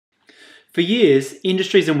For years,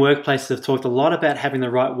 industries and workplaces have talked a lot about having the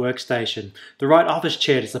right workstation, the right office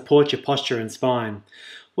chair to support your posture and spine.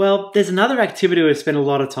 Well, there's another activity we've spent a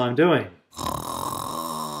lot of time doing.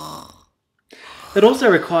 That also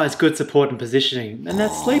requires good support and positioning, and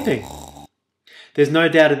that's sleeping. There's no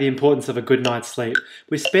doubt of the importance of a good night's sleep.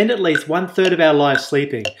 We spend at least 1/3 of our lives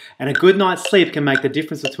sleeping, and a good night's sleep can make the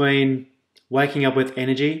difference between waking up with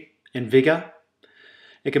energy and vigour.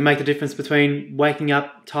 It can make the difference between waking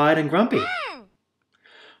up tired and grumpy,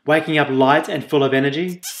 waking up light and full of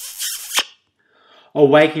energy, or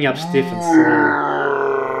waking up stiff and sore.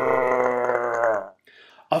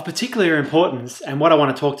 Of particular importance, and what I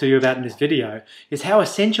want to talk to you about in this video, is how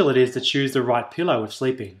essential it is to choose the right pillow with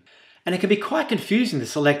sleeping. And it can be quite confusing to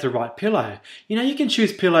select the right pillow. You know, you can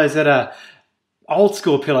choose pillows that are old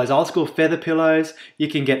school pillows, old school feather pillows. You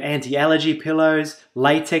can get anti-allergy pillows,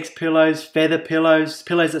 latex pillows, feather pillows,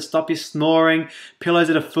 pillows that stop you snoring, pillows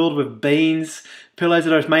that are filled with beans, pillows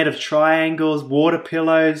that are made of triangles, water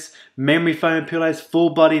pillows, memory foam pillows, full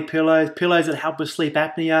body pillows, pillows that help with sleep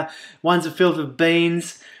apnea, ones that are filled with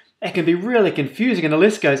beans. It can be really confusing, and the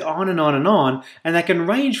list goes on and on and on, and they can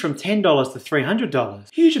range from $10 to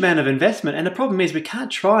 $300. Huge amount of investment, and the problem is we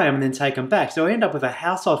can't try them and then take them back, so we end up with a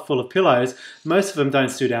household full of pillows. Most of them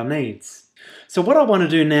don't suit our needs. So what I want to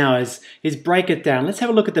do now is break it down. Let's have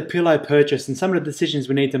a look at the pillow purchase and some of the decisions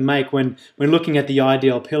we need to make when looking at the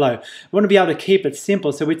ideal pillow. We want to be able to keep it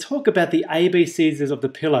simple, so we talk about the ABCs of the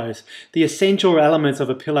pillows, the essential elements of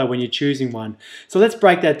a pillow when you're choosing one. So let's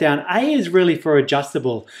break that down. A is really for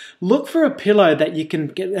adjustable. Look for a pillow that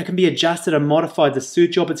can be adjusted and modified to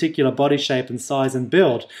suit your particular body shape and size and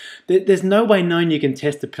build. There's no way known you can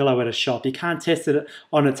test a pillow at a shop. You can't test it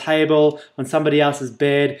on a table, on somebody else's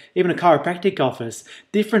bed, even a chiropractic office.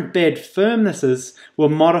 Different bed firmnesses will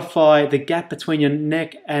modify the gap between your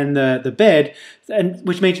neck and the bed,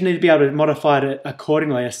 which means you need to be able to modify it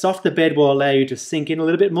accordingly. A softer bed will allow you to sink in a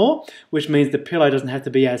little bit more, which means the pillow doesn't have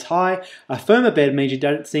to be as high. A firmer bed means you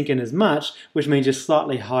don't sink in as much, which means a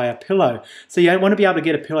slightly higher pillow. So you want to be able to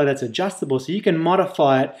get a pillow that's adjustable so you can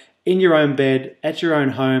modify it in your own bed, at your own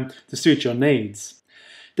home, to suit your needs.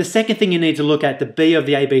 The second thing you need to look at, the B of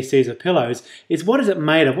the ABCs of pillows, is what is it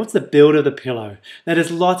made of? What's the build of the pillow? Now there's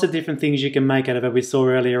lots of different things you can make out of it, we saw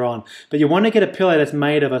earlier on. But you want to get a pillow that's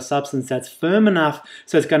made of a substance that's firm enough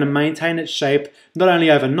so it's going to maintain its shape, not only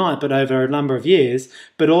overnight, but over a number of years,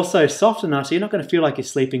 but also soft enough so you're not going to feel like you're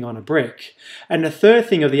sleeping on a brick. And the third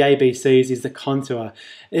thing of the ABCs is the contour.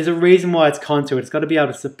 There's a reason why it's contoured. It's got to be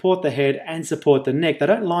able to support the head and support the neck. They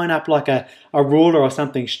don't line up like a ruler or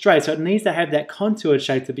something straight, so it needs to have that contoured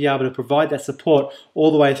shape to be able to provide that support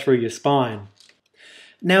all the way through your spine.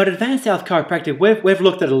 Now at Advanced Health Chiropractic, we've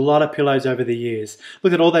looked at a lot of pillows over the years.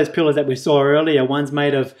 Look at all those pillows that we saw earlier. One's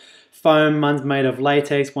made of foam, one's made of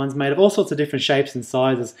latex, one's made of all sorts of different shapes and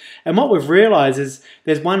sizes. And what we've realized is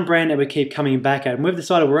there's one brand that we keep coming back at, and we've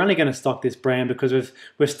decided we're only going to stock this brand because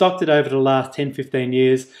we've stocked it over the last 10, 15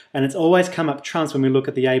 years, and it's always come up trumps when we look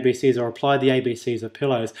at the ABCs or apply the ABCs of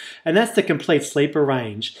pillows. And that's the Complete Sleeper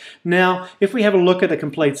range. Now, if we have a look at the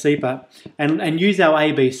Complete Sleeper and use our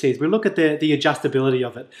ABCs, we look at the adjustability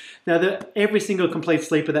of it. Now, every single Complete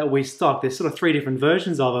Sleeper that we stock, there's sort of 3 different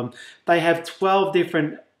versions of them. They have 12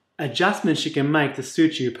 different adjustments you can make to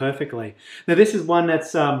suit you perfectly. Now this is one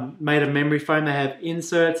that's made of memory foam. They have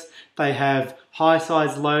inserts, they have high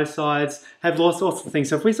sides, low sides, have all sorts of things.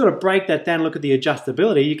 So if we sort of break that down, look at the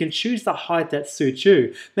adjustability, you can choose the height that suits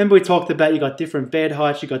you. Remember we talked about you got different bed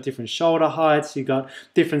heights, you got different shoulder heights, you got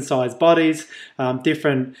different size bodies,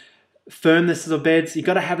 different firmnesses of beds. You've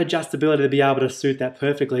got to have adjustability to be able to suit that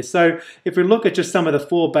perfectly. So if we look at just some of the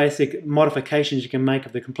 4 basic modifications you can make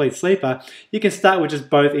of the Complete Sleeper, you can start with just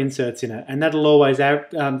both inserts in it, and that'll always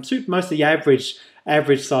suit most of the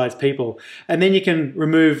average size people. And then you can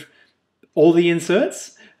remove all the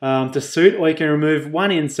inserts to suit, or you can remove one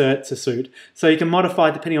insert to suit. So you can modify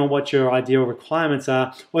depending on what your ideal requirements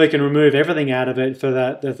are, or you can remove everything out of it for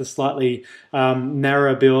the slightly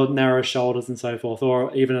narrower build, narrow shoulders and so forth,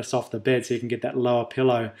 or even a softer bed so you can get that lower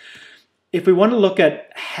pillow. If we want to look at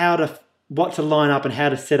what to line up and how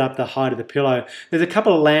to set up the height of the pillow, there's a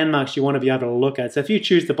couple of landmarks you want to be able to look at. So if you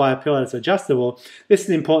choose to buy a pillow that's adjustable, this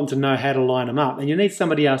is important to know how to line them up, and you need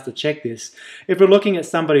somebody else to check this. If we're looking at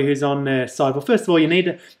somebody who's on their side, well, first of all, you need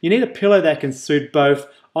a pillow that can suit both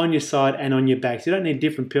on your side and on your back. So you don't need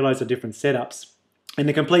different pillows or different setups. And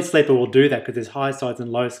the Complete Sleeper will do that because there's high sides and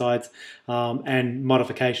low sides and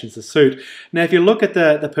modifications to suit. Now, if you look at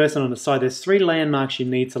the person on the side, there's 3 landmarks you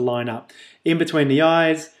need to line up. In between the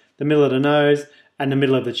eyes, the middle of the nose, and the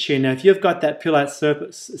middle of the chin. Now, if you've got that pillow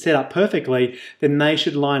set up perfectly, then they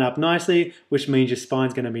should line up nicely, which means your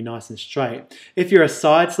spine's going to be nice and straight. If you're a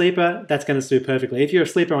side sleeper, that's going to suit perfectly. If you're a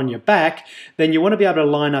sleeper on your back, then you want to be able to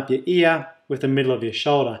line up your ear with the middle of your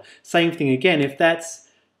shoulder. Same thing again, if that's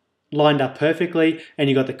lined up perfectly and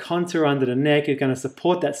you've got the contour under the neck, you're going to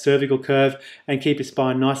support that cervical curve and keep your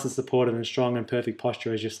spine nice and supported and strong and perfect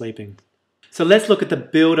posture as you're sleeping. So let's look at the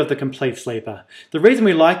build of the Complete Sleeper. The reason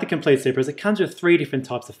we like the Complete Sleeper is it comes with 3 different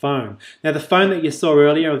types of foam. Now the foam that you saw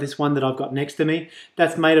earlier, or this one that I've got next to me,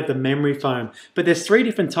 that's made of the memory foam. But there's 3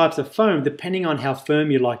 different types of foam depending on how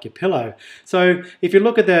firm you like your pillow. So if you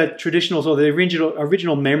look at the traditionals or the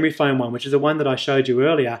original memory foam one, which is the one that I showed you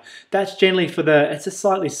earlier, that's generally for it's a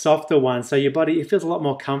slightly softer one, so your body, it feels a lot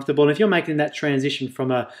more comfortable. And if you're making that transition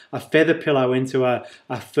from a feather pillow into a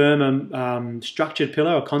firmer structured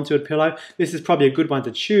pillow, a contoured pillow, this is probably a good one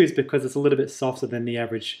to choose because it's a little bit softer than the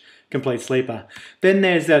average Complete Sleeper. Then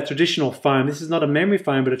there's a traditional foam. This is not a memory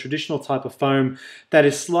foam, but a traditional type of foam that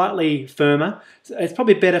is slightly firmer. So it's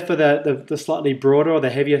probably better for the slightly broader or the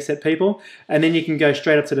heavier set people. And then you can go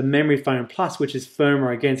straight up to the Memory Foam Plus, which is firmer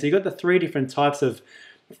again. So you've got the 3 different types of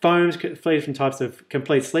foams, 3 different types of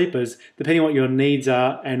Complete Sleepers, depending on what your needs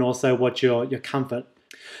are and also what your comfort.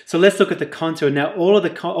 So let's look at the contour. Now all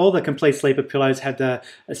the Complete Sleeper pillows have the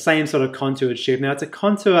same sort of contoured shape. Now it's a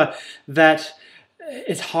contour that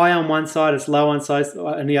is high on one side, it's low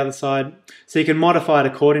on the other side, so you can modify it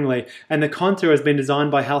accordingly. And the contour has been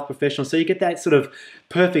designed by health professionals, so you get that sort of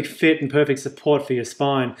perfect fit and perfect support for your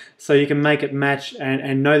spine, so you can make it match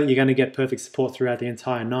and know that you're going to get perfect support throughout the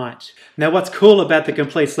entire night. Now what's cool about the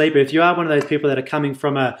Complete Sleeper, if you are one of those people that are coming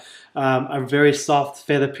from a very soft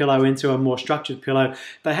feather pillow into a more structured pillow,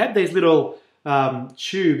 they have these little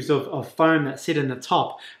tubes of foam that sit in the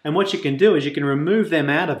top, and what you can do is you can remove them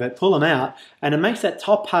out of it, pull them out, and it makes that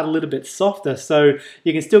top part a little bit softer, so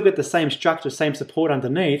you can still get the same structure, same support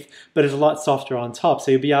underneath, but it's a lot softer on top,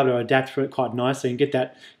 so you'll be able to adapt to it quite nicely and get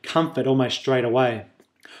that comfort almost straight away.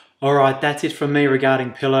 Alright, that's it from me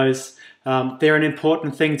regarding pillows. They're an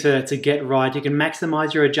important thing to get right. You can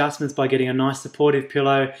maximize your adjustments by getting a nice supportive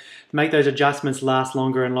pillow, make those adjustments last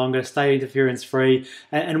longer and longer, stay interference free,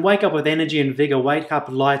 and wake up with energy and vigor. Wake up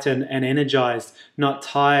light and energized, not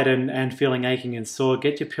tired and feeling aching and sore.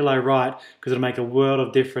 Get your pillow right because it'll make a world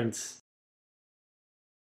of difference.